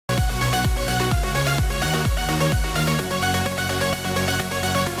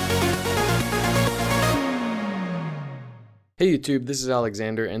Hey YouTube, this is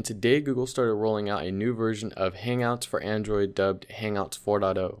Alexander, and today Google started rolling out a new version of Hangouts for Android dubbed Hangouts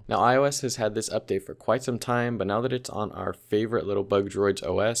 4.0. Now iOS has had this update for quite some time, but now that it's on our favorite little bug droids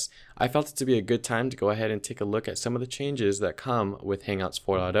OS, I felt it to be a good time to go ahead and take a look at some of the changes that come with Hangouts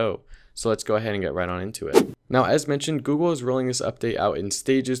 4.0. So let's go ahead and get right on into it. Now, as mentioned, Google is rolling this update out in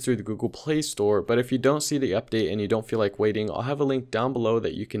stages through the Google Play Store, but if you don't see the update and you don't feel like waiting, I'll have a link down below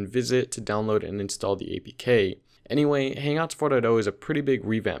that you can visit to download and install the APK. Anyway, Hangouts 4.0 is a pretty big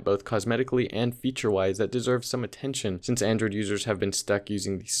revamp both cosmetically and feature-wise that deserves some attention since Android users have been stuck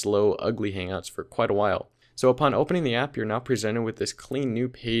using the slow, ugly Hangouts for quite a while. So upon opening the app, you're now presented with this clean new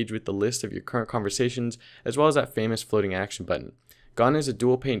page with the list of your current conversations as well as that famous floating action button. Gone is a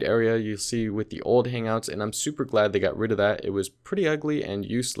dual paned area you'll see with the old Hangouts, and I'm super glad they got rid of that. It was pretty ugly and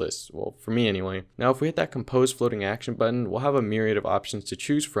useless, well, for me anyway. Now if we hit that compose floating action button, we'll have a myriad of options to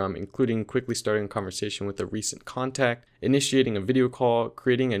choose from, including quickly starting a conversation with a recent contact, initiating a video call,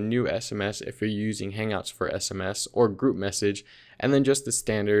 creating a new SMS if you're using Hangouts for SMS or group message, and then just the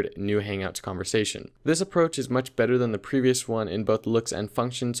standard new Hangouts conversation. This approach is much better than the previous one in both looks and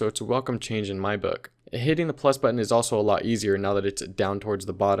function, so it's a welcome change in my book. Hitting the plus button is also a lot easier now that it's down towards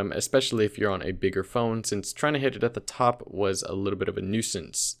the bottom, especially if you're on a bigger phone, since trying to hit it at the top was a little bit of a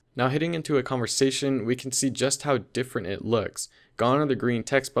nuisance. Now hitting into a conversation, we can see just how different it looks. Gone are the green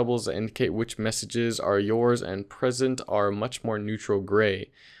text bubbles that indicate which messages are yours, and present are much more neutral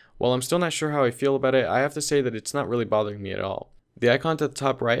gray. While I'm still not sure how I feel about it, I have to say that it's not really bothering me at all. The icons at the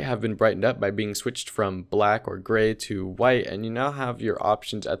top right have been brightened up by being switched from black or gray to white, and you now have your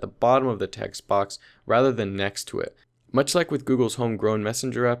options at the bottom of the text box rather than next to it. Much like with Google's homegrown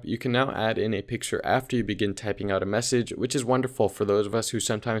Messenger app, you can now add in a picture after you begin typing out a message, which is wonderful for those of us who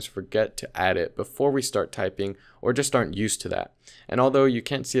sometimes forget to add it before we start typing or just aren't used to that. And although you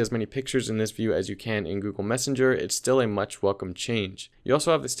can't see as many pictures in this view as you can in Google Messenger, it's still a much welcome change. You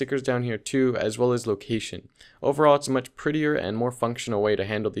also have the stickers down here too, as well as location. Overall, it's a much prettier and more functional way to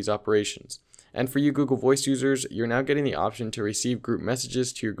handle these operations. And for you Google Voice users, you're now getting the option to receive group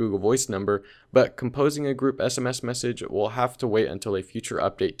messages to your Google Voice number, but composing a group SMS message will have to wait until a future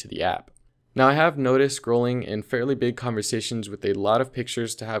update to the app. Now I have noticed scrolling in fairly big conversations with a lot of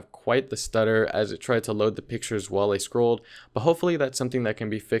pictures to have quite the stutter as it tried to load the pictures while I scrolled, but hopefully that's something that can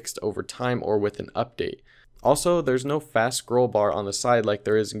be fixed over time or with an update. Also, there's no fast scroll bar on the side like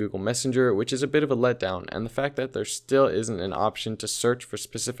there is in Google Messenger, which is a bit of a letdown, and the fact that there still isn't an option to search for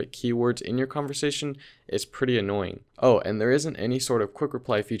specific keywords in your conversation is pretty annoying. Oh, and there isn't any sort of quick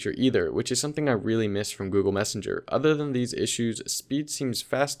reply feature either, which is something I really miss from Google Messenger. Other than these issues, speed seems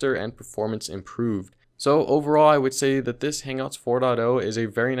faster and performance improved. So overall, I would say that this Hangouts 4.0 is a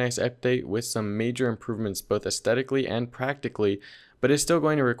very nice update with some major improvements both aesthetically and practically, but it's still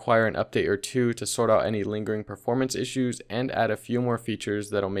going to require an update or two to sort out any lingering performance issues and add a few more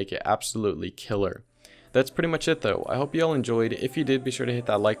features that'll make it absolutely killer. That's pretty much it though. I hope you all enjoyed. If you did, be sure to hit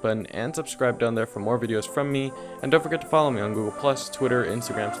that like button and subscribe down there for more videos from me, and don't forget to follow me on Google+, Twitter,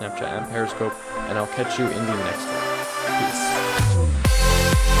 Instagram, Snapchat, and Periscope, and I'll catch you in the next one. Peace.